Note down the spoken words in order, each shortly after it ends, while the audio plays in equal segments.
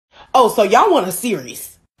Oh, so y'all want a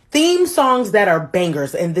series. Theme songs that are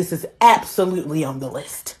bangers, and this is absolutely on the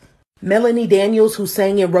list. Melanie Daniels, who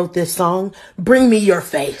sang and wrote this song, Bring Me Your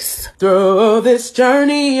Face. Through this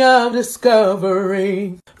journey of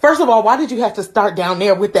discovery. First of all, why did you have to start down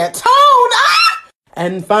there with that tone? Ah!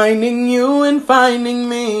 And finding you and finding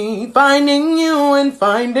me, finding you and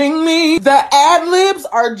finding me. The ad-libs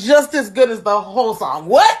are just as good as the whole song.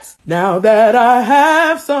 What? Now that I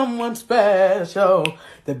have someone special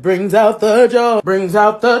that brings out the joy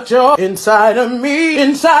inside of me.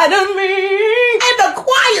 And the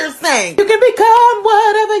choir sang. You can become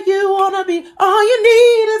whatever you want to be. All you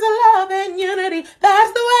need is a love and unity.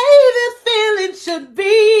 That's the way this feeling should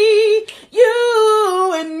be.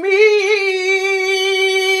 You and me.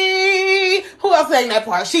 Who else sang that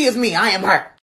part? She is me. I am her.